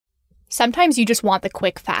Sometimes you just want the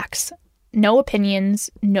quick facts. No opinions,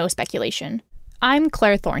 no speculation. I'm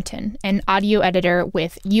Claire Thornton, an audio editor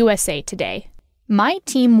with USA Today. My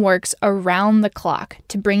team works around the clock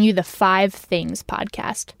to bring you the 5 Things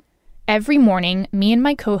podcast. Every morning, me and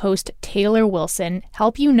my co-host Taylor Wilson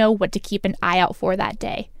help you know what to keep an eye out for that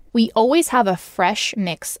day. We always have a fresh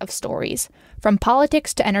mix of stories, from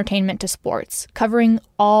politics to entertainment to sports, covering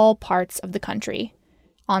all parts of the country.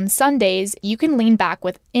 On Sundays, you can lean back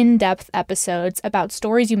with in-depth episodes about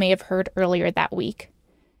stories you may have heard earlier that week.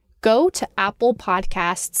 Go to Apple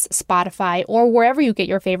Podcasts, Spotify, or wherever you get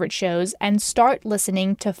your favorite shows and start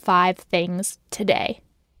listening to 5 Things today.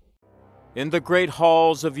 In the great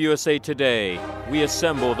halls of USA Today, we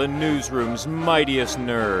assemble the newsroom's mightiest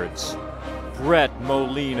nerds. Brett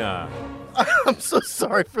Molina. I'm so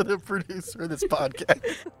sorry for the producer of this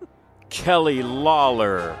podcast. Kelly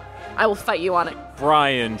Lawler. I will fight you on it.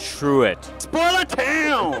 Brian Truitt. Spoiler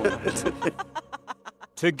Town!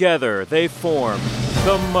 Together, they form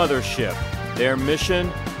the Mothership. Their mission?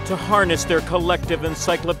 To harness their collective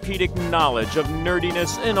encyclopedic knowledge of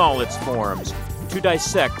nerdiness in all its forms. To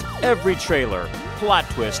dissect every trailer, plot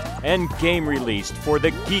twist, and game released for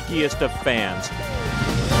the geekiest of fans.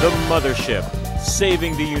 The Mothership,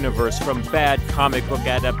 saving the universe from bad comic book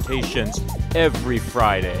adaptations every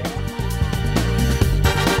Friday.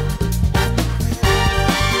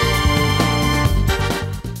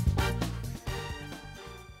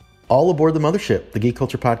 All aboard the Mothership, the geek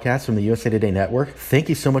culture podcast from the USA Today network. Thank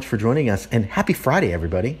you so much for joining us, and happy Friday,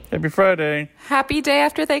 everybody. Happy Friday. Happy day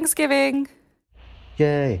after Thanksgiving.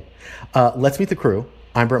 Yay. Let's meet the crew.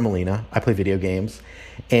 I'm Brett Molina. I play video games.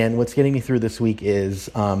 And what's getting me through this week is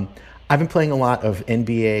I've been playing a lot of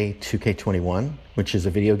NBA 2K21, which is a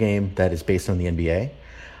video game that is based on the NBA.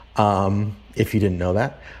 If you didn't know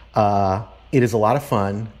that. It is a lot of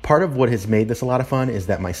fun. Part of what has made this a lot of fun is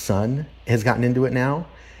that my son has gotten into it now.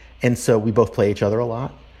 And so we both play each other a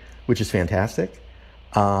lot, which is fantastic.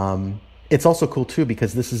 It's also cool, too,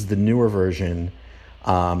 because this is the newer version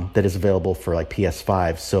that is available for like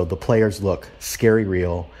PS5. So the players look scary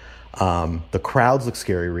real. The crowds look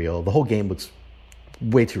scary real. The whole game looks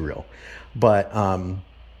way too real. But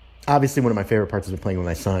obviously one of my favorite parts has been playing with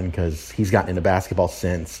my son because he's gotten into basketball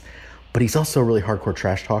since. But he's also a really hardcore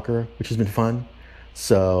trash talker, which has been fun.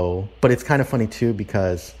 So, but it's kind of funny, too,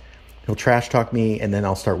 because he'll trash talk me, and then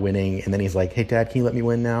I'll start winning, and then he's like, hey, Dad, can you let me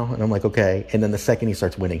win now? And I'm like, okay. And then the second he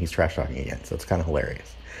starts winning, he's trash talking again, so it's kind of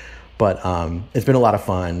hilarious. But it's been a lot of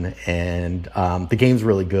fun, and the game's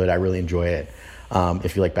really good. I really enjoy it.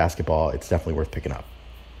 If you like basketball, it's definitely worth picking up.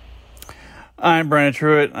 I'm Brian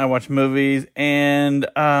Truitt. I watch movies, and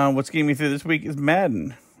what's getting me through this week is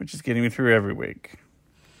Madden, which is getting me through every week.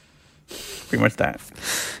 Pretty much that.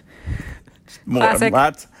 Classic.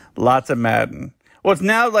 Lots of Madden. Well, it's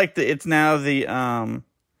now the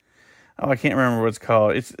I can't remember what it's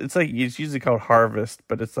called. It's like it's usually called Harvest,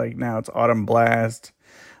 but it's like now it's Autumn Blast.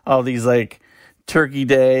 All these like Turkey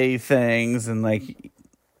Day things, and like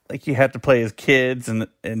you have to play as kids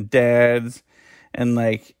and dads, and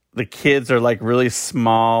like the kids are like really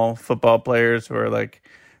small football players who are like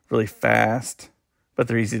really fast, but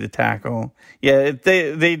they're easy to tackle. Yeah,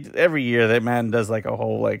 they every year that Madden does like a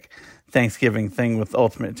whole like Thanksgiving thing with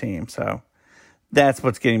Ultimate Team, so. That's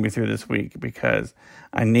what's getting me through this week because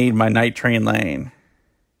I need my Night Train Lane.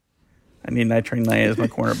 I need Night Train Lane as my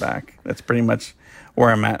cornerback. That's pretty much where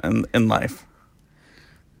I'm at in life.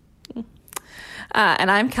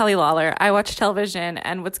 And I'm Kelly Lawler. I watch television,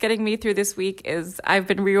 and what's getting me through this week is I've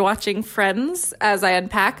been rewatching Friends as I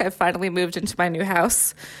unpack. I've finally moved into my new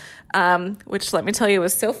house, which, let me tell you,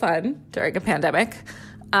 was so fun during a pandemic.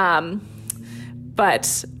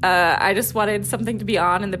 But I just wanted something to be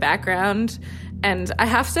on in the background. And I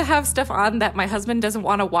have to have stuff on that my husband doesn't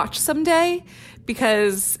want to watch someday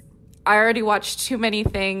because I already watched too many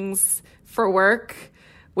things for work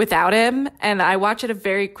without him. And I watch at a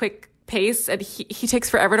very quick pace. And he takes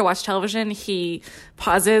forever to watch television. He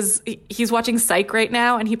pauses. He's watching Psych right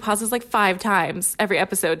now. And he pauses like 5 times every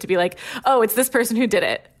episode to be like, oh, it's this person who did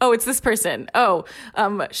it. Oh, it's this person. Oh,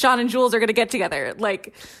 Sean and Jules are going to get together.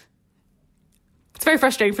 Like, it's very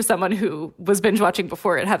frustrating for someone who was binge watching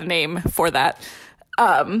before it had a name for that.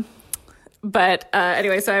 But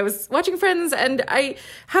anyway, so I was watching Friends, and I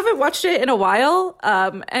haven't watched it in a while.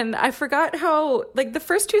 And I forgot how, like, the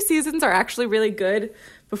first 2 seasons are actually really good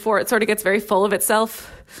before it sort of gets very full of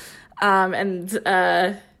itself. And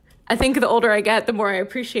I think the older I get, the more I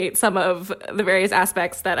appreciate some of the various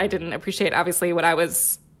aspects that I didn't appreciate, obviously, when I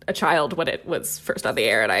was a child when it was first on the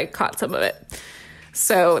air and I caught some of it.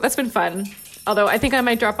 So that's been fun. Although I think I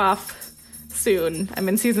might drop off soon. I'm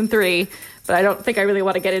in season 3, But I don't think I really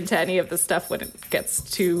want to get into any of the stuff when it gets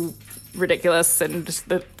too ridiculous and just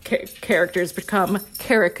the characters become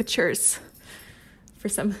caricatures. For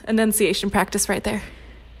some enunciation practice right there.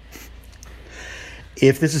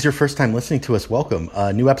 If this is your first time listening to us, welcome.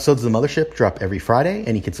 New episodes of The Mothership drop every Friday,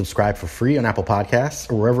 and you can subscribe for free on Apple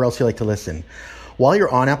Podcasts or wherever else you like to listen. While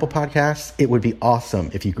you're on Apple Podcasts, it would be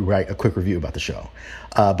awesome if you could write a quick review about the show.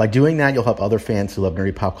 By doing that, you'll help other fans who love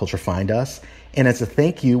nerdy pop culture find us. And as a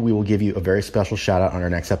thank you, we will give you a very special shout out on our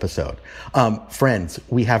next episode. Friends,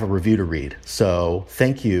 we have a review to read. So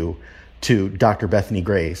thank you to Dr. Bethany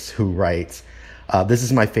Grace, who writes, this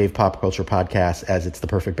is my fave pop culture podcast as it's the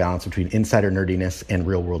perfect balance between insider nerdiness and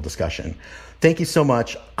real world discussion. Thank you so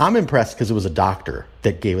much. I'm impressed because it was a doctor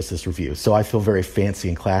that gave us this review. So I feel very fancy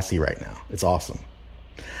and classy right now. It's awesome.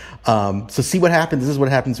 So see what happens. This is what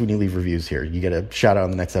happens when you leave reviews here. You get a shout out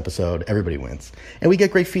on the next episode. Everybody wins. And we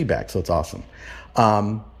get great feedback. So it's awesome.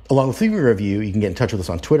 Along with leaving a review, you can get in touch with us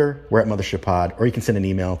on Twitter. We're at Mothership Pod, or you can send an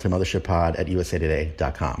email to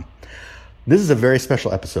mothershippod@usatoday.com. This is a very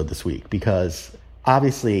special episode this week because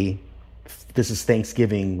obviously this is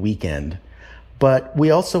Thanksgiving weekend, but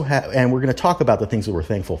we also have, and we're going to talk about the things that we're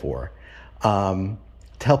thankful for. To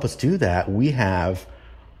help us do that, we have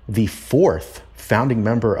the fourth founding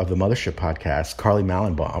member of the Mothership podcast, Carly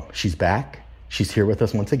Mallenbaum. She's back. She's here with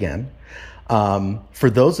us once again. For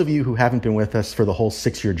those of you who haven't been with us for the whole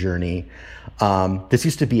 6-year journey, this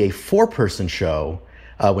used to be a 4-person show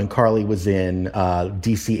when Carly was in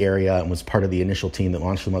DC area and was part of the initial team that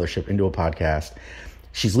launched the Mothership into a podcast.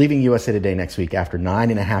 She's leaving USA Today next week after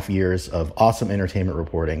 9.5 years of awesome entertainment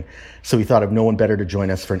reporting. So we thought of no one better to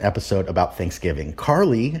join us for an episode about Thanksgiving.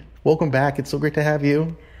 Carly, welcome back. It's so great to have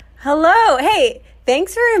you. Hello. Hey,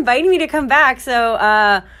 thanks for inviting me to come back. So,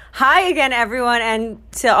 hi again, everyone.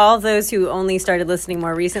 And to all those who only started listening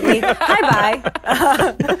more recently, hi, bye.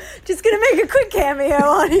 Just going to make a quick cameo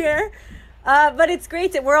on here. But it's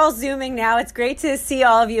great that we're all Zooming now. It's great to see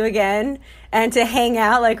all of you again and to hang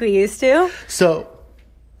out like we used to. So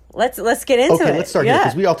let's get into it. Okay, let's start here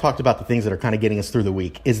because we all talked about the things that are kind of getting us through the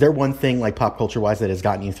week. Is there one thing like pop culture wise that has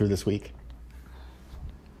gotten you through this week?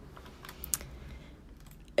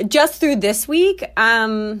 Just through this week, you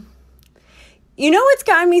know what's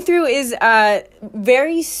gotten me through is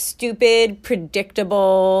very stupid,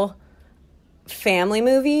 predictable family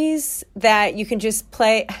movies that you can just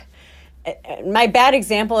play. My bad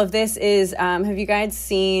example of this is, have you guys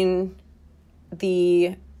seen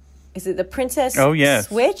is it the Princess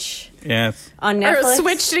Switch? Yes. On Netflix? Or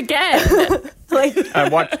switched again. I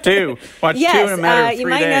watched two. Watched two in a matter of 3 days. You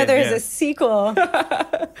might know there's a sequel.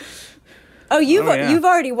 Oh, you've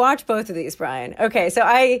already watched both of these, Brian. Okay, so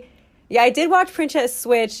I did watch Princess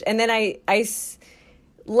Switch, and then I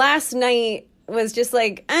last night was just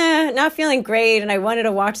like, not feeling great, and I wanted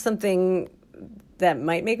to watch something that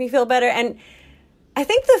might make me feel better. And I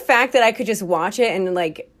think the fact that I could just watch it and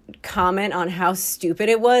like comment on how stupid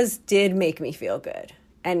it was did make me feel good.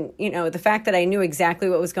 And, you know, the fact that I knew exactly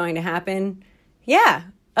what was going to happen,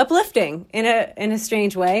 uplifting in a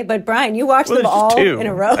strange way. But Brian, you watched them all in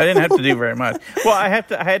a row. I didn't have to do very much. Well, I had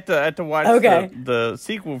to watch the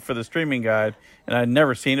sequel for the streaming guide, and I'd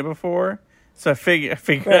never seen it before. So I figured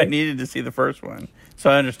I needed to see the first one, so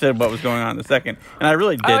I understood what was going on in the second. And I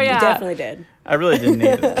really did. Oh, yeah. You definitely did. I really didn't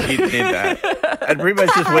need that. I pretty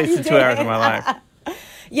much just wasted 2 hours of my life.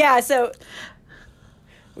 Yeah, so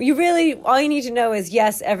all you need to know is,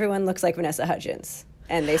 yes, everyone looks like Vanessa Hudgens,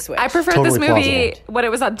 and they switch. I preferred Totally this movie plausible. when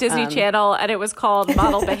it was on Disney Channel, and it was called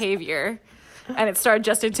Model Behavior, and it starred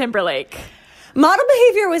Justin Timberlake. Model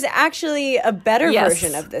Behavior was actually a better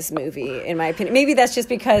version of this movie, in my opinion. Maybe that's just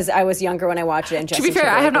because I was younger when I watched it. And To be fair,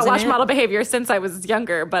 I have not watched Model Behavior since I was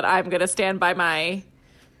younger, but I'm going to stand by my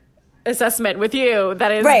assessment with you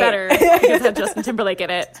that is better because it had Justin Timberlake in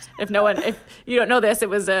it. If you don't know this,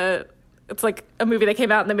 it's like a movie that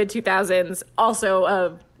came out in the mid 2000s, also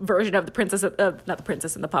a version of the Prince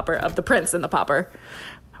and the Pauper,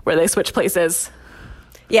 where they switch places.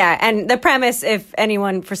 Yeah, and the premise, if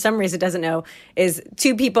anyone for some reason doesn't know, is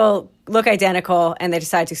 2 people look identical and they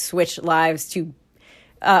decide to switch lives to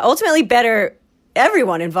ultimately better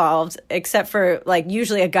everyone involved, except for like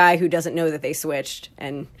usually a guy who doesn't know that they switched,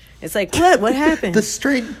 and it's like, what happened? The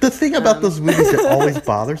thing about those movies that always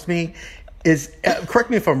bothers me is,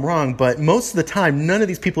 correct me if I'm wrong, but most of the time, none of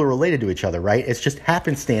these people are related to each other, right? It's just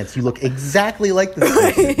happenstance. You look exactly like this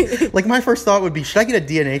person. Like, my first thought would be, should I get a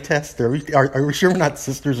DNA test? Are we sure we're not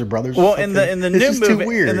sisters or brothers? Well, in the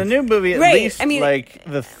new movie, at least, I mean, like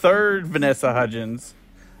the third Vanessa Hudgens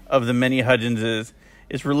of the many Hudgenses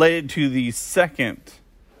is related to the second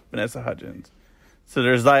Vanessa Hudgens. So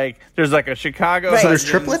there's like a Chicago. Right. So there's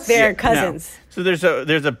triplets? They're cousins. No. So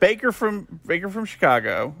there's a baker from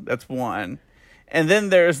Chicago. That's one. And then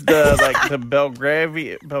there's the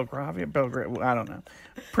Belgravia. I don't know.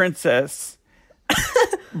 Princess.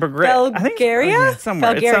 Bulgaria?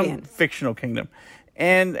 Somewhere. Bulgarian. It's some fictional kingdom.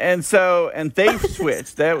 And they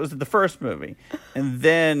switched. That was the first movie. And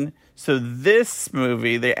then so this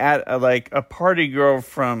movie they add a party girl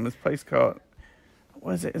from this place called,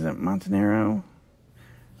 what is it? Is it Montenegro?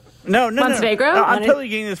 No. Montenegro? No, I'm totally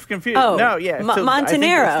getting this confused. Oh, no, yeah. So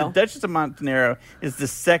Montenegro. I think the Duchess of Montenegro is the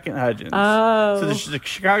second Hudgens. Oh. So there's the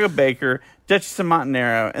Chicago baker, Duchess of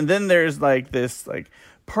Montenegro, and then there's this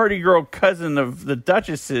party girl cousin of the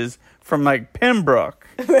Duchesses from Pembroke.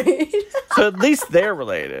 Right. So at least they're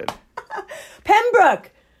related.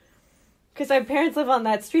 Pembroke. Because my parents live on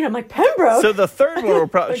that street. I'm like, Pembroke? So the third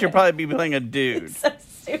one should probably be playing a dude. So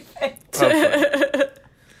stupid.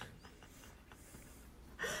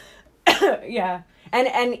 Yeah.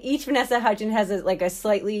 And each Vanessa Hudgens has a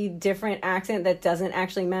slightly different accent that doesn't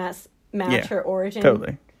actually match her origin.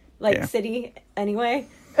 Totally. City, anyway.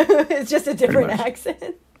 It's just a different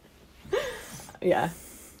accent. Yeah.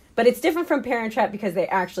 But it's different from Parent Trap because they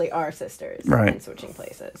actually are sisters. Right. And switching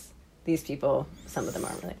places. These people, some of them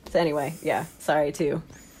aren't related. So anyway, yeah. Sorry to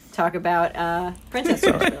talk about Princess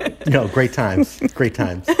Switch. No, great times. Great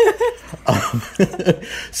times.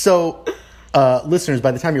 So, listeners,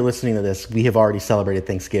 by the time you're listening to this, we have already celebrated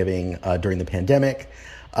Thanksgiving during the pandemic,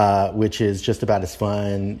 which is just about as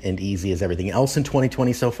fun and easy as everything else in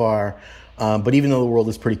 2020 so far. But even though the world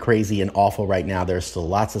is pretty crazy and awful right now, there's still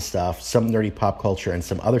lots of stuff, some nerdy pop culture and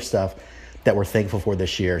some other stuff that we're thankful for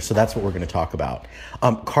this year. So that's what we're going to talk about.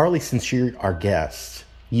 Carly, since you're our guest,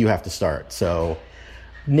 you have to start. So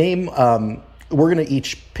name, we're going to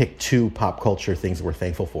each pick 2 pop culture things that we're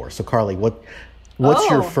thankful for. So Carly, what's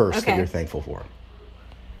your first that you're thankful for?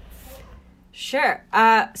 Sure.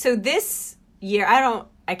 So this year,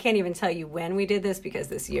 I can't even tell you when we did this because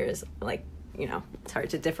this year is it's hard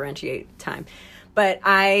to differentiate time. But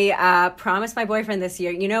I promised my boyfriend this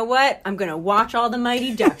year, you know what? I'm going to watch all the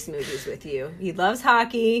Mighty Ducks movies with you. He loves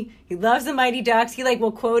hockey. He loves the Mighty Ducks. He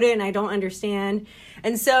will quote it and I don't understand.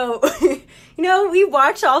 And so, we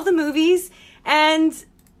watched all the movies and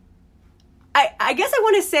I guess I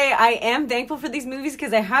want to say I am thankful for these movies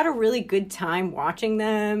because I had a really good time watching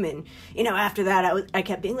them. And, after that I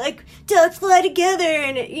kept being like, ducks fly together.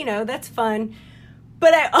 And, that's fun.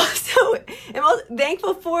 But I also am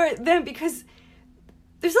thankful for them because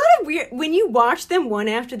there's a lot of weird, when you watch them one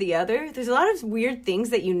after the other, there's a lot of weird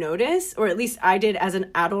things that you notice, or at least I did as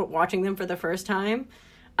an adult watching them for the first time.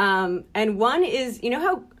 And one is,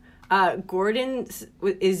 how Gordon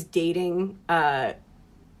is dating,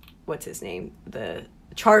 what's his name?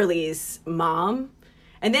 Charlie's mom.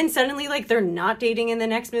 And then suddenly, they're not dating in the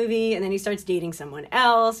next movie, and then he starts dating someone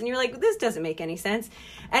else, and you're like, this doesn't make any sense.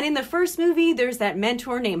 And in the first movie, there's that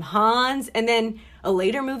mentor named Hans, and then a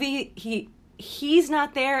later movie, he's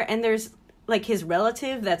not there, and there's, his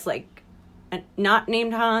relative that's, not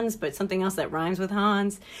named Hans, but something else that rhymes with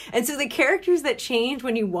Hans. And so the characters that change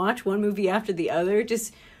when you watch one movie after the other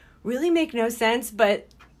just really make no sense, but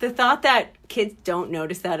the thought that kids don't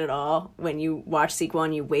notice that at all when you watch sequel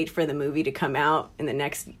and you wait for the movie to come out in the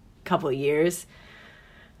next couple of years.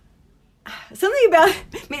 Something about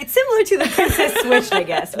it's similar to the Princess Switch, I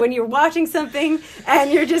guess. When you're watching something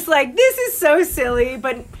and you're just like, this is so silly,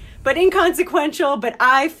 but inconsequential, but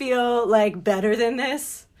I feel better than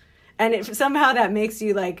this. And somehow that makes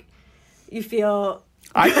you you feel...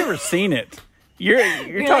 I've never seen it. You're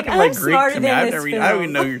talking Greek to me. I don't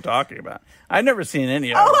even know who you're talking about. I've never seen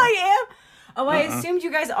any of them. Oh, I am? Oh, I assumed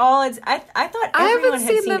you guys all... I thought everyone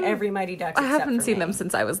had seen every Mighty Ducks I haven't seen them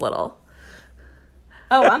since I was little.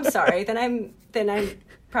 Oh, I'm sorry. Then I'm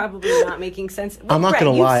probably not making sense. Well, I'm not Brett,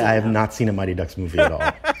 going to lie. I have them. not seen a Mighty Ducks movie at all.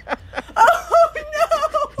 Oh,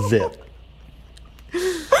 no! Zip.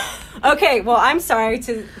 Okay, well, I'm sorry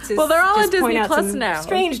to well, they're all just on Disney point out Plus some now.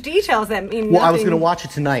 strange details that mean Well, nothing. I was going to watch it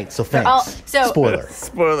tonight, so thanks. Spoilers.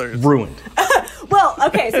 Ruined. Well,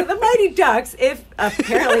 okay, so the Mighty Ducks, if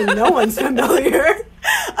apparently no one's familiar,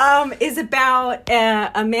 is about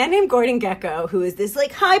a man named Gordon Gekko who is this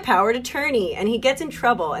high-powered attorney, and he gets in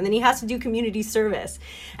trouble, and then he has to do community service.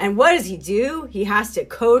 And what does he do? He has to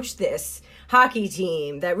coach this hockey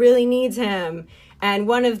team that really needs him. And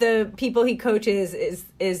one of the people he coaches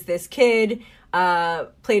is this kid,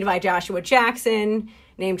 played by Joshua Jackson,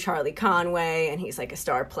 named Charlie Conway, and he's a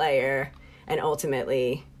star player. And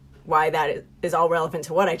ultimately, why that is all relevant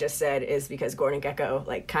to what I just said is because Gordon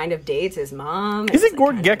Gekko kind of dates his mom. Isn't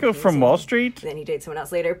Gordon Gekko from Wall Street? And then he dates someone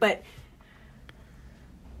else later. But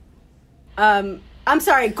I'm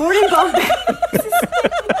sorry, Gordon Bombay.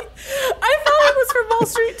 I thought it was from Wall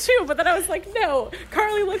Street too, but then I was like, no,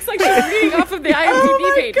 Carly looks like she's reading off of the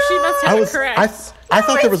IMDb page. She must have it correct. I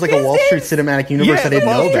thought there was like a Wall Street cinematic universe I didn't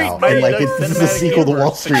know about, and like this is a sequel to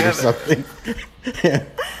Wall Street or something. Yeah.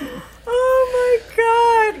 Oh my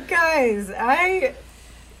God, guys!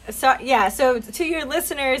 So to your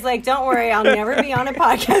listeners, like, don't worry, I'll never be on a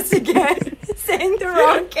podcast again saying the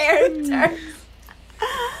wrong character.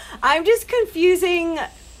 I'm just confusing.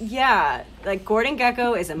 Yeah, like Gordon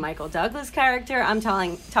Gekko is a Michael Douglas character. I'm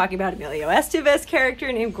talking about Emilio Estevez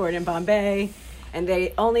character named Gordon Bombay, and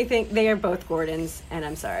they only think they are both Gordons. And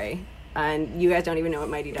I'm sorry, and you guys don't even know what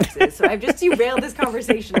Mighty Ducks is. So I've just derailed this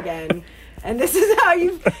conversation again. And this is how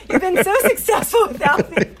you've been so successful without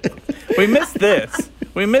me. We missed this.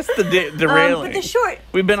 We missed the derailing. But the short.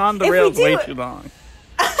 We've been on the rails way too long.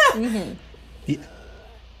 Mm-hmm.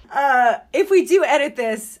 If we do edit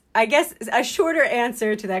this, I guess a shorter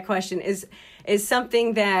answer to that question is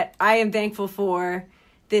something that I am thankful for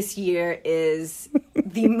this year is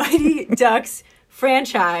the Mighty Ducks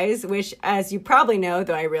franchise, which, as you probably know,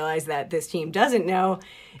 though I realize that this team doesn't know,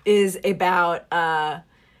 is about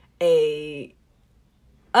a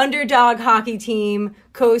underdog hockey team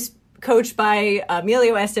coached by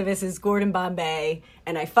Emilio Estevez's Gordon Bombay,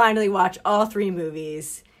 and I finally watched all 3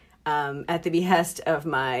 movies. At the behest of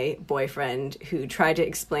my boyfriend, who tried to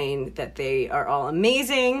explain that they are all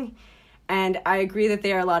amazing. And I agree that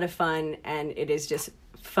they are a lot of fun, and it is just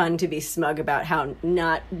fun to be smug about how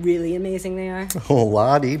not really amazing they are. Oh,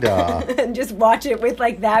 la-dee-da. And just watch it with,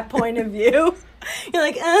 like, that point of view. You're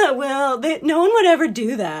like, oh, well, no one would ever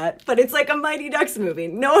do that. But it's like a Mighty Ducks movie.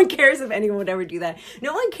 No one cares if anyone would ever do that.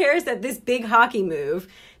 No one cares that this big hockey move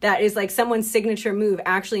that is like someone's signature move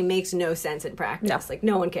actually makes no sense in practice. No. Like,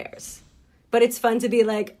 no one cares. But it's fun to be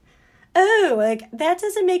like, oh, like, that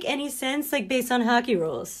doesn't make any sense, like, based on hockey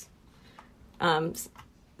rules.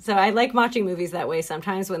 So I like watching movies that way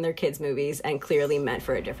sometimes when they're kids' movies and clearly meant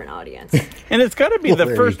for a different audience. And it's got to be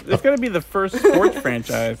the first. It's got to be the first sports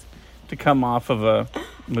franchise to come off of a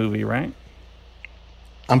movie, right?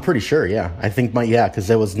 I'm pretty sure. Yeah, I think because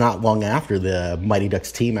it was not long after the Mighty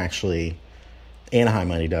Ducks team actually, Anaheim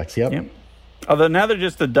Mighty Ducks. Yep. Although now they're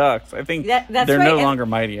just the Ducks. I think that's they're right. no longer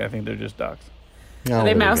mighty. I think they're just Ducks. Oh, Are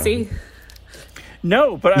they mousy?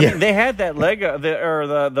 No, but I mean they had that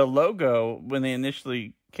the logo when they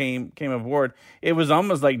initially came aboard. It was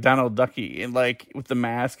almost like Donald Ducky, and like with the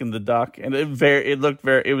mask and the duck, and it was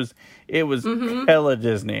hella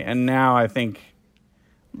Disney. And now I think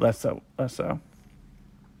less so.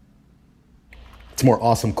 It's more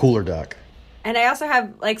awesome, cooler duck. And I also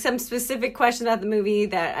have like some specific questions about the movie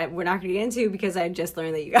that we're not going to get into because I just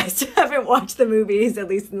learned that you guys haven't watched the movies, at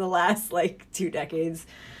least in the last like 2 decades.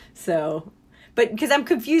 So, but because I'm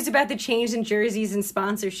confused about the change in jerseys and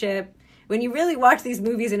sponsorship. When you really watch these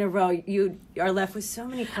movies in a row, you are left with so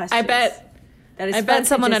many questions. I bet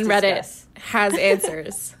someone on Reddit has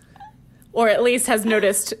answers, or at least has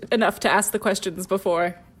noticed enough to ask the questions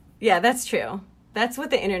before. Yeah, that's true. That's what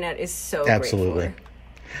the internet is so absolutely. Great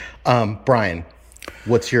for. Brian,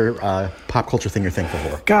 what's your pop culture thing you're thankful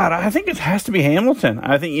for? God, I think it has to be Hamilton.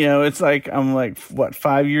 I think it's like I'm like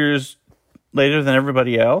 5 years later than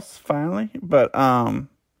everybody else finally, but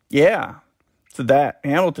yeah. So that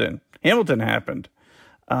Hamilton happened.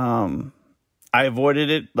 I avoided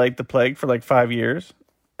it like the plague for like 5 years,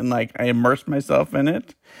 and like I immersed myself in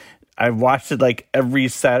it. I've watched it like every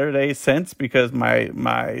Saturday since because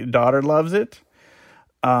my daughter loves it.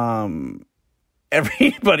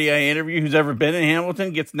 Everybody I interview who's ever been in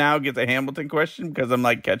Hamilton gets a Hamilton question because I'm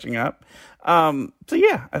like catching up. So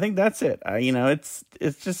yeah, I think that's it.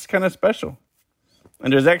 It's just kind of special.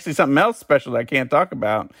 And there's actually something else special that I can't talk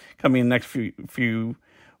about coming in the next few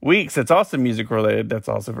weeks. It's also music related. That's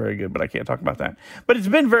also very good, but I can't talk about that. But it's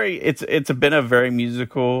been a very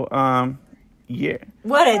musical year.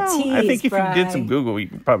 What a tease! I think if you did some Google, you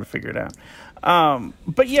could probably figure it out.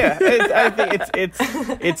 But yeah, I think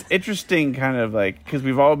it's interesting, kind of like because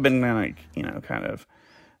we've all been kind of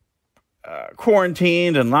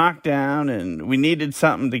quarantined and locked down, and we needed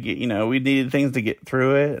something to get, we needed things to get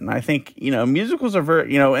through it. And I think musicals are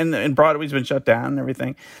very, and Broadway's been shut down and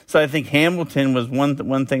everything. So I think Hamilton was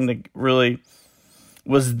one thing that really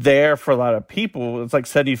was there for a lot of people. It's like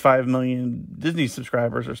 75 million Disney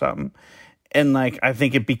subscribers or something. And like, I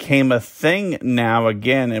think it became a thing now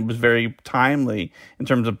again. It was very timely in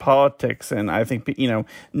terms of politics. And I think,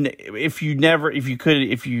 if you never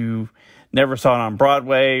saw it on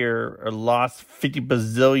Broadway or lost 50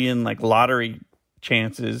 bazillion like lottery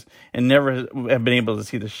chances and never have been able to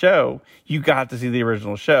see the show, you got to see the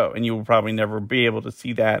original show, and you will probably never be able to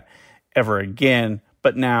see that ever again.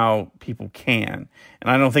 But now people can, and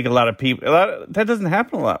I don't think that doesn't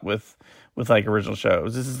happen a lot with like original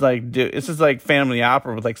shows. This is like Phantom of the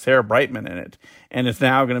Opera with like Sarah Brightman in it, and it's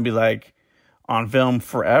now going to be like on film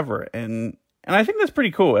forever, and I think that's pretty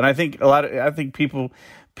cool. And I think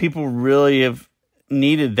people really have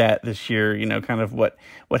needed that this year. You know, kind of what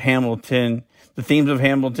Hamilton, the themes of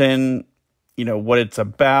Hamilton, you know, what it's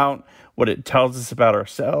about, what it tells us about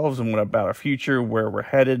ourselves and what about our future, where we're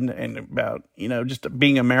headed, and about, you know, just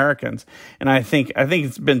being Americans. And I think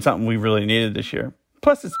it's been something we really needed this year.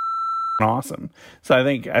 Plus, it's awesome. So I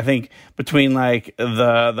think between like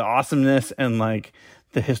the awesomeness and like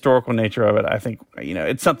the historical nature of it, I think, you know,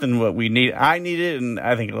 it's something what we need. I needed, and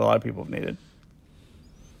I think a lot of people have needed.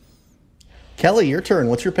 Kelly, your turn.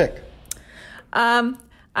 What's your pick?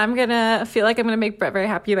 I'm gonna feel like I'm gonna make Brett very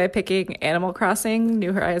happy by picking Animal Crossing: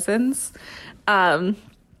 New Horizons,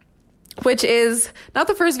 which is not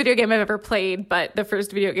the first video game I've ever played, but the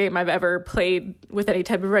first video game I've ever played with any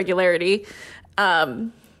type of regularity.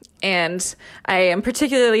 And I am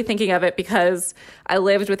particularly thinking of it because I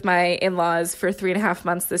lived with my in-laws for 3.5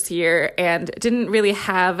 months this year and didn't really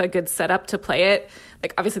have a good setup to play it.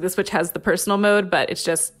 Like, obviously the Switch has the personal mode, but it's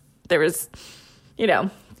just, there was, you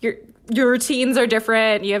know, your routines are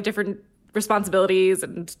different. You have different responsibilities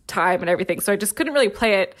and time and everything. So I just couldn't really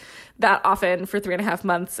play it that often for 3.5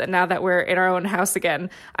 months. And now that we're in our own house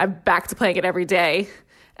again, I'm back to playing it every day.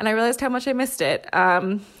 And I realized how much I missed it.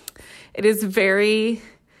 It is very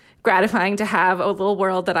gratifying to have a little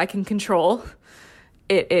world that I can control.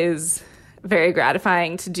 It is very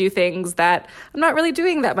gratifying to do things that I'm not really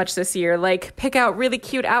doing that much this year, like pick out really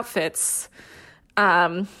cute outfits,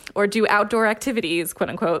 or do outdoor activities,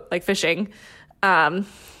 quote unquote, like fishing, and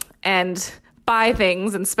buy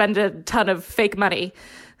things and spend a ton of fake money.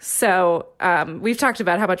 So we've talked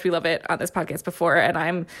about how much we love it on this podcast before, and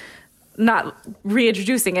I'm not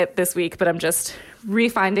reintroducing it this week, but I'm just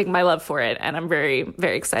refinding my love for it, and I'm very,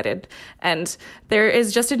 very excited. And there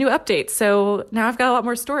is just a new update, so now I've got a lot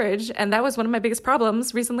more storage, and that was one of my biggest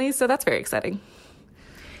problems recently, so that's very exciting.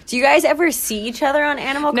 Do you guys ever see each other on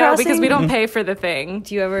Animal Crossing? No, because we don't pay for the thing.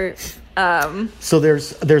 Do you ever... So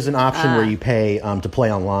there's an option where you pay to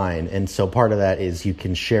play online, and so part of that is you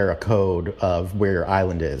can share a code of where your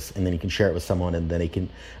island is, and then you can share it with someone, and then they can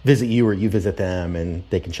visit you or you visit them, and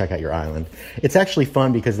they can check out your island. It's actually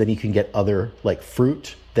fun because then you can get other like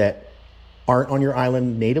fruit that aren't on your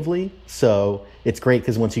island natively. So it's great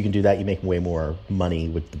because once you can do that, you make way more money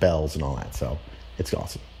with the bells and all that. So it's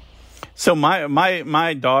awesome. So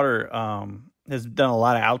my daughter has done a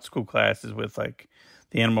lot of out school classes with like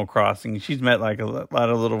the Animal Crossing. She's met like a lot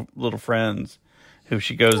of little friends who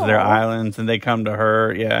she goes to their islands and they come to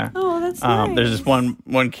her. Yeah. Oh, that's nice. There's this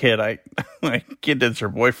one kid. My kid that's her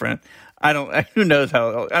boyfriend. Who knows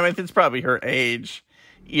how? I mean, it's probably her age,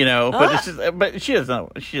 you know. But it's just. But she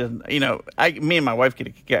doesn't. She doesn't. You know. Me and my wife get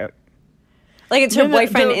a kick out. Like it's her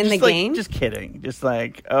boyfriend in the game. Just kidding. Just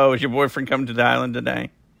like, oh, is your boyfriend coming to the island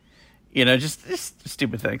today? You know, just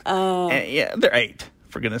stupid things. Oh, yeah, they're 8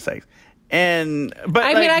 for goodness sakes. But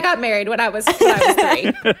I mean, I got married when I was 3.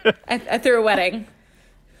 I threw a wedding.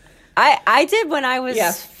 I did when I was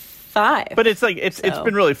 5. But it's like it's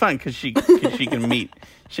been really fun because she can meet,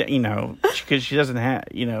 you know, because she doesn't have,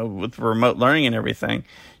 you know, with remote learning and everything,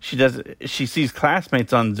 she sees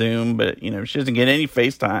classmates on Zoom, but you know she doesn't get any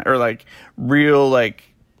FaceTime or like real like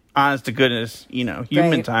honest to goodness, you know,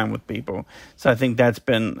 human time with people. So I think that's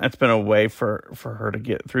been a way for her to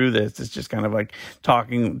get through this. It's just kind of like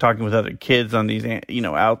talking with other kids on these, you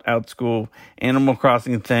know, out school Animal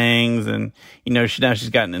Crossing things, and you know she's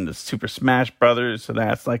gotten into Super Smash Brothers, so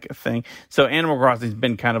that's like a thing. So Animal Crossing's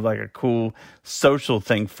been kind of like a cool social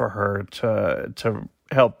thing for her to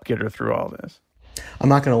help get her through all this. I'm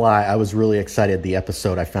not gonna lie, I was really excited the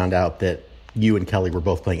episode I found out that you and Kelly were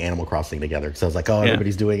both playing Animal Crossing together. Because I was like, oh,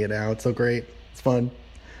 everybody's doing it now. It's so great. It's fun.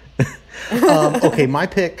 Okay, my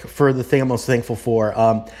pick for the thing I'm most thankful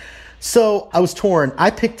for. So I was torn.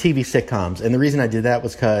 I picked TV sitcoms. And the reason I did that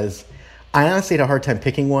was because I honestly had a hard time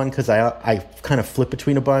picking one because I kind of flip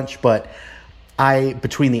between a bunch. But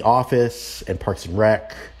between The Office and Parks and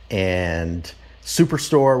Rec and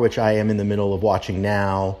Superstore, which I am in the middle of watching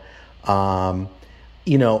now,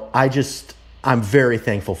 you know, I'm very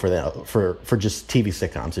thankful for that, for just TV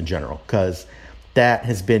sitcoms in general, because that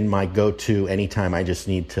has been my go-to anytime I just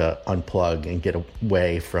need to unplug and get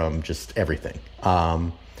away from just everything.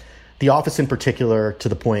 The Office in particular, to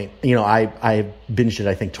the point, you know, I binged it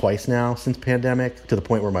I think twice now since pandemic, to the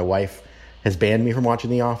point where my wife has banned me from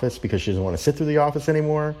watching The Office because she doesn't want to sit through The Office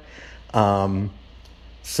anymore.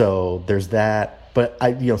 So there's that. But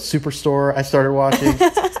Superstore I started watching.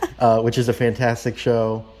 which is a fantastic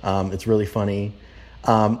show. It's really funny.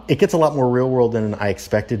 It gets a lot more real world than I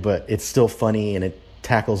expected, but it's still funny, and it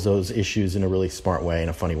tackles those issues in a really smart way, in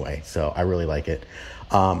a funny way. So I really like it.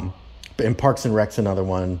 And Parks and Rec's another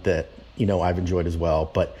one that, I've enjoyed as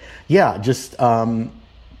well. But yeah, just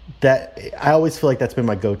that I always feel like that's been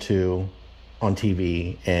my go-to on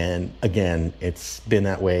TV. And again, it's been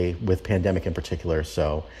that way with pandemic in particular.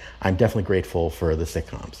 So I'm definitely grateful for the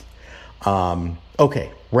sitcoms.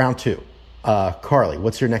 Okay, round two. Carly,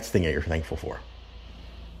 what's your next thing that you're thankful for?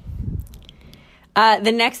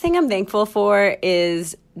 The next thing I'm thankful for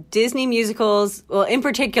is Disney musicals, well, in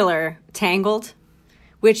particular, Tangled,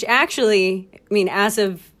 which actually, as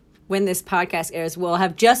of when this podcast airs, will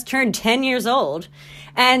have just turned 10 years old.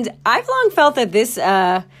 And I've long felt that this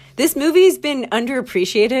movie's been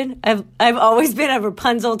underappreciated. I've always been a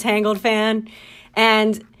Rapunzel Tangled fan.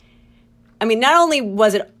 And, not only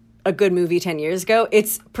was it a good movie 10 years ago,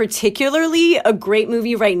 it's particularly a great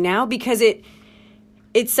movie right now because it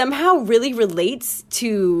somehow really relates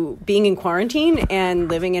to being in quarantine and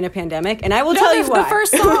living in a pandemic. And I will tell you why. The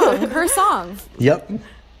first song, her song. Yep.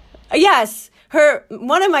 Yes.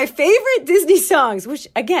 One of my favorite Disney songs, which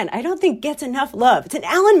again, I don't think gets enough love. It's an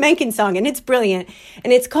Alan Menken song and it's brilliant.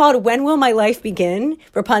 And it's called When Will My Life Begin?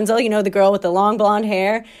 Rapunzel, the girl with the long blonde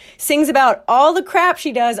hair, sings about all the crap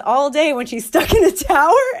she does all day when she's stuck in a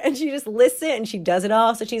tower and she just lists it and she does it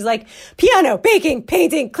all. So she's like piano, baking,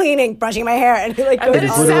 painting, cleaning, brushing my hair. And it goes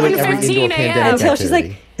it's on 7:15 a.m. until she's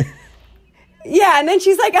like, yeah. And then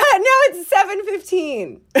she's like, now it's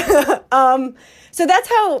 7:15. So that's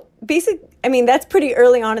how that's pretty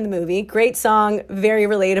early on in the movie. Great song, very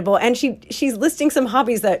relatable. And she's listing some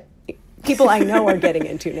hobbies that people I know are getting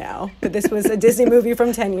into now. But this was a Disney movie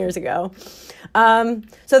from 10 years ago. So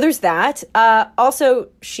there's that. Also,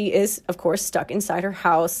 she is, of course, stuck inside her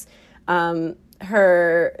house. She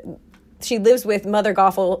lives with Mother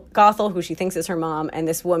Gothel, who she thinks is her mom, and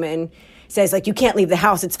this woman says, you can't leave the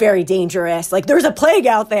house. It's very dangerous. There's a plague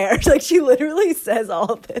out there. She literally says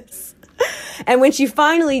all of this. And when she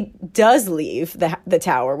finally does leave the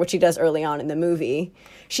tower, which she does early on in the movie,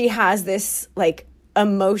 she has this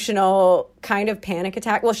emotional kind of panic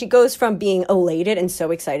attack. Well, she goes from being elated and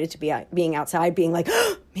so excited to being outside, being like,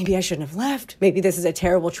 maybe I shouldn't have left. Maybe this is a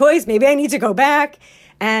terrible choice. Maybe I need to go back.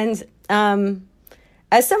 And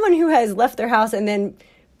as someone who has left their house and then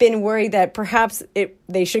been worried that perhaps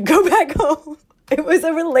they should go back home, it was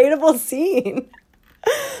a relatable scene.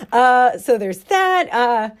 So there's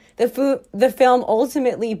that. The film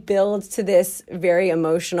ultimately builds to this very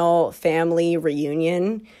emotional family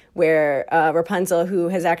reunion where Rapunzel, who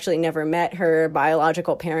has actually never met her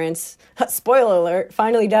biological parents, spoiler alert,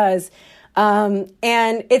 finally does. And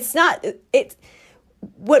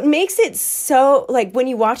what makes it so, when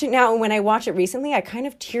you watch it now and when I watch it recently, I kind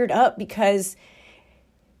of teared up because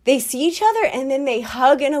they see each other and then they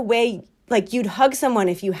hug in a way you'd hug someone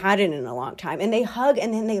if you hadn't in a long time. And they hug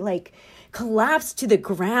and then they collapse to the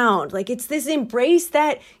ground. It's this embrace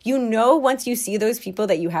that once you see those people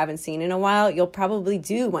that you haven't seen in a while, you'll probably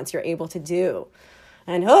do once you're able to do.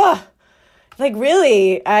 And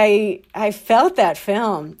really, I felt that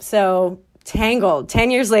film. So Tangled,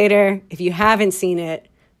 10 years later, if you haven't seen it,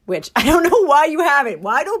 which I don't know why you haven't.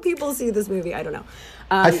 Why don't people see this movie? I don't know.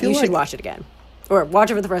 You should watch it again. Or watch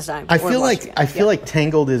it for the first time. I feel like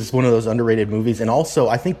Tangled is one of those underrated movies. And also,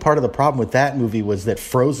 I think part of the problem with that movie was that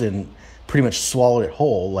Frozen pretty much swallowed it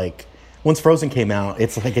whole. Once Frozen came out,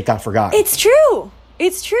 it's it got forgotten. It's true.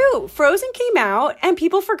 Frozen came out, and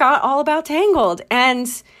people forgot all about Tangled. And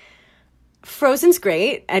Frozen's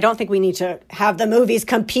great. I don't think we need to have the movies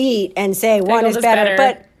compete and say one is better.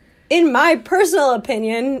 But in my personal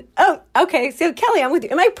opinion... Oh, okay. So, Kelly, I'm with you.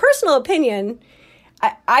 In my personal opinion,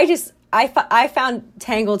 I found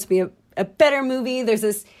Tangled to be a better movie.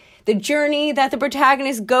 There's the journey that the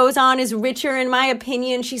protagonist goes on is richer, in my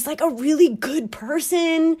opinion. She's a really good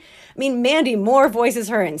person. Mandy Moore voices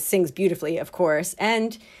her and sings beautifully, of course.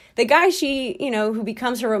 And the guy who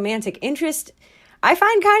becomes her romantic interest, I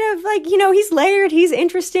find kind of he's layered, he's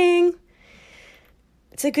interesting.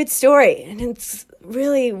 It's a good story, and it's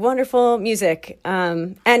really wonderful music.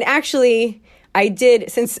 And actually... I did,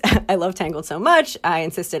 since I love Tangled so much, I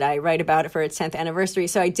insisted I write about it for its 10th anniversary.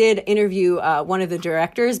 So I did interview one of the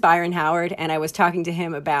directors, Byron Howard, and I was talking to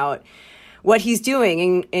him about what he's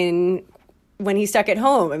doing when he's stuck at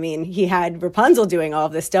home. He had Rapunzel doing all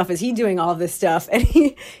of this stuff. Is he doing all of this stuff? And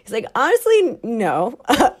he's like, honestly, no.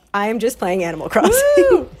 I am just playing Animal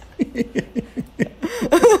Crossing.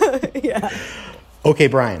 Yeah. Okay,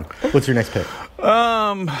 Brian, what's your next pick?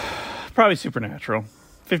 Probably Supernatural.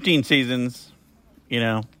 15 seasons.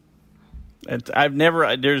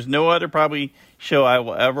 There's no other probably show I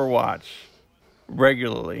will ever watch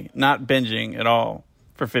regularly, not binging at all,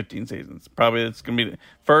 for 15 seasons. Probably it's going to be the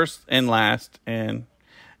first and last. And,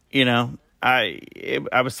 I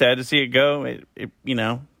was sad to see it go,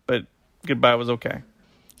 but goodbye was okay.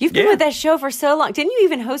 You've been with that show for so long. Didn't you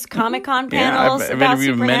even host Comic-Con panels I've about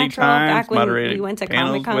interviewed many times, back when moderated we went to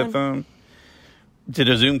panels Comic-Con? with them. Did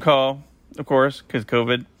a Zoom call, of course, because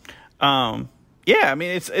COVID.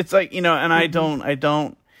 It's like, and I don't,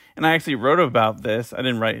 and I actually wrote about this. I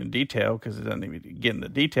didn't write in detail because it doesn't even get into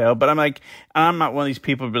detail, but I'm not one of these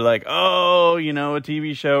people to be like, oh, a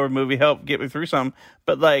TV show or movie helped get me through something.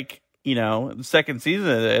 But the second season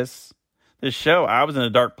of this show, I was in a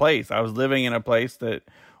dark place. I was living in a place that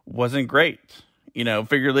wasn't great,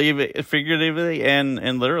 figuratively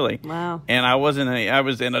and literally. Wow. And I was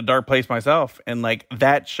in a dark place myself. And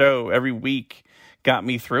that show every week got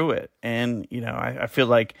me through it. And, I feel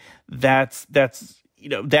like that's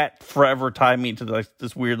that forever tied me to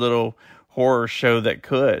this weird little horror show that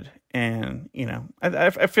could. And,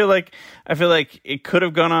 I feel like it could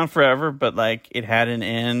have gone on forever, but it had an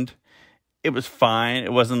end. It was fine.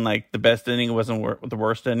 It wasn't the best ending. It wasn't the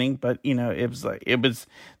worst ending, but it was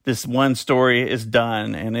this one story is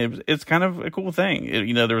done, and it's kind of a cool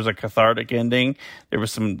thing. There was a cathartic ending. There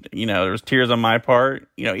was some, there was tears on my part.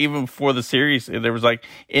 Even before the series, there was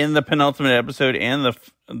in the penultimate episode and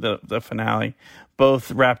the finale, both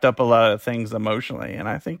wrapped up a lot of things emotionally. And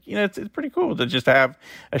I think it's pretty cool to just have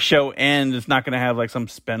a show end. It's not going to have some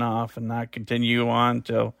spinoff and not continue on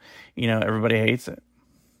till everybody hates it.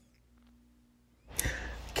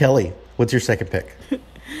 Kelly, what's your second pick?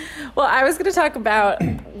 Well, I was going to talk about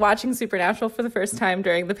watching Supernatural for the first time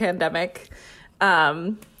during the pandemic.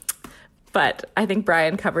 But I think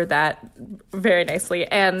Brian covered that very nicely.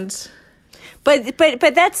 But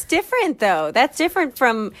that's different, though. That's different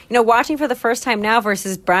from, watching for the first time now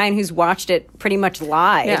versus Brian, who's watched it pretty much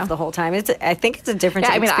live the whole time. I think it's a different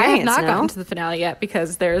experience. I have not gotten to the finale yet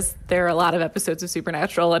because there are a lot of episodes of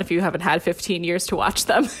Supernatural, and if you haven't had 15 years to watch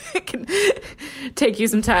them, it can take you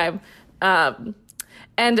some time. So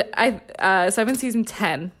I'm in season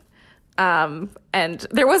 10, and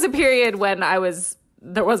there was a period when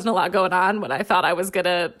there wasn't a lot going on when I thought I was going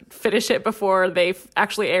to finish it before they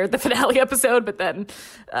actually aired the finale episode. But then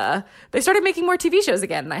they started making more TV shows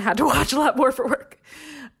again, and I had to watch a lot more for work.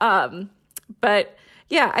 But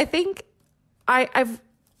yeah, I think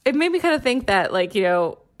it made me kind of think that,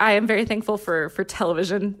 I am very thankful for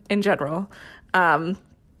television in general. I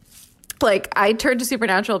turned to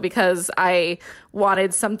Supernatural because I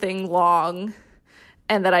wanted something long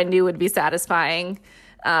and that I knew would be satisfying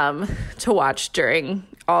to watch during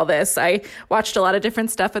all this. I watched a lot of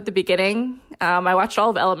different stuff at the beginning. I watched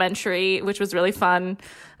all of Elementary, which was really fun.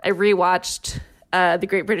 I rewatched The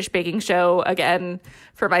Great British Baking Show again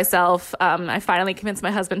for myself. I finally convinced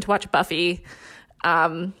my husband to watch Buffy.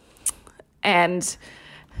 But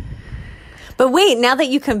wait, now that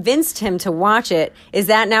you convinced him to watch it, is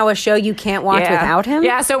that now a show you can't watch without him?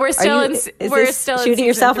 Yeah, so we're still shooting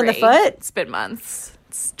yourself in the foot? It's been months.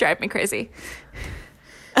 It's driving me crazy.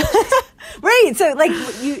 Right, so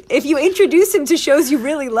if you introduce him to shows you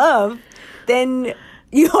really love, then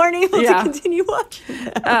you aren't able to continue watching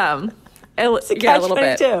them. A little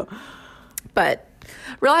bit too. But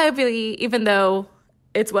reliably, even though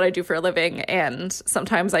it's what I do for a living, and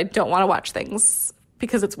sometimes I don't want to watch things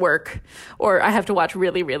because it's work or I have to watch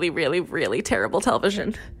really, really, really, really terrible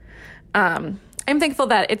television. I'm thankful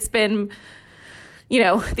that it's been,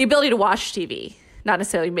 the ability to watch TV. Not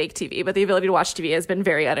necessarily make TV, but the ability to watch TV has been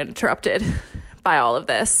very uninterrupted by all of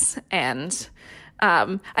this. And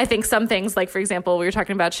I think some things, for example, we were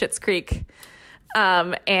talking about Schitt's Creek,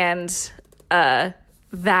 and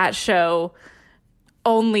that show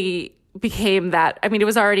only became that. I mean, it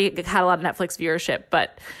had a lot of Netflix viewership,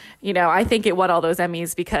 but, I think it won all those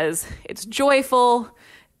Emmys because it's joyful.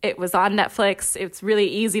 It was on Netflix. It's really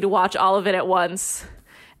easy to watch all of it at once.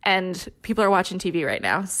 And people are watching TV right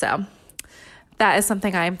now, so that is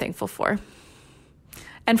something I am thankful for,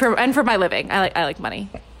 and for my living. I like money.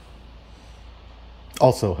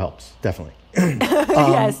 Also helps, definitely.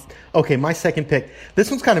 Yes. Okay, my second pick. This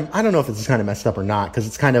one's I don't know if this is kind of messed up or not, because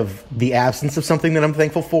it's kind of the absence of something that I'm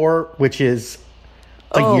thankful for, which is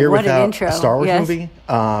a year without a Star Wars movie.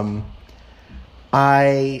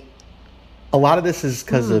 A lot of this is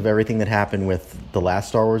because of everything that happened with the last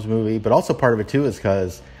Star Wars movie, but also part of it too is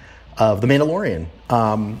because of The Mandalorian.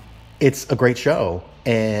 It's a great show,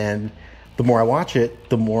 and the more I watch it,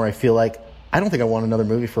 the more I feel like I don't think I want another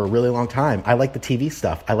movie for a really long time. I like the TV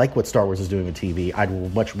stuff. I like what Star Wars is doing with TV.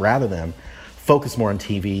 I'd much rather them focus more on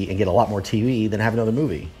TV and get a lot more TV than have another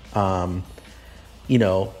movie. You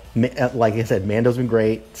know, like I said, Mando's been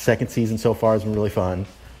great. Second season so far has been really fun.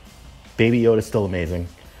 Baby Yoda's still amazing.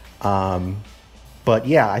 But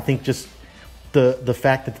yeah, I think just the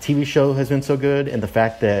fact that the TV show has been so good, and the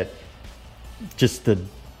fact that just the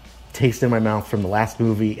taste in my mouth from the last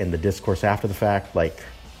movie and the discourse after the fact, like,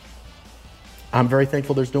 I'm very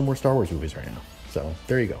thankful there's no more Star Wars movies right now. So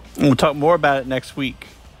there you go. And we'll talk more about it next week.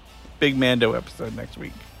 Big Mando episode next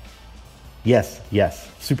week. Yes.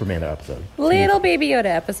 Super Mando episode. Little Baby Yoda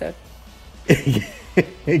episode.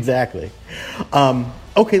 Exactly.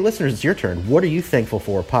 Okay, listeners, it's your turn. What are you thankful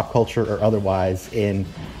for, pop culture or otherwise, in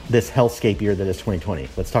this hellscape year that is 2020?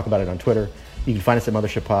 Let's talk about it on Twitter. You can find us at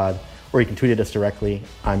Mothership Pod, or you can tweet at us directly.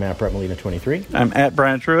 I'm at Brett Molina 23. I'm at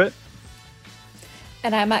Brian Truitt.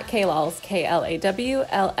 And I'm at Klawls,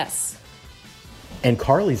 Klawls. And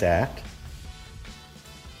Carly's at...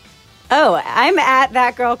 Oh, I'm at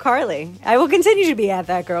That Girl Carly. I will continue to be at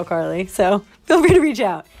That Girl Carly, so feel free to reach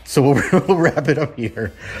out. So we'll wrap it up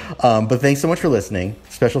here. But thanks so much for listening.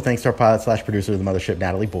 Special thanks to our pilot/producer of the Mothership,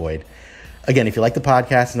 Natalie Boyd. Again, if you like the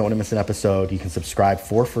podcast and don't want to miss an episode, you can subscribe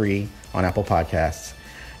for free on Apple Podcasts.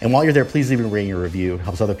 And while you're there, please leave a rating or review. It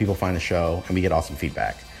helps other people find the show, and we get awesome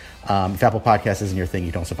feedback. If Apple Podcasts isn't your thing,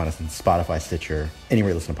 you can also find us on Spotify, Stitcher, anywhere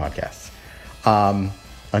you listen to podcasts.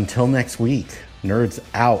 Until next week, nerds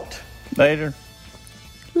out. Later.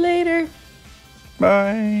 Later.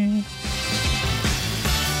 Bye.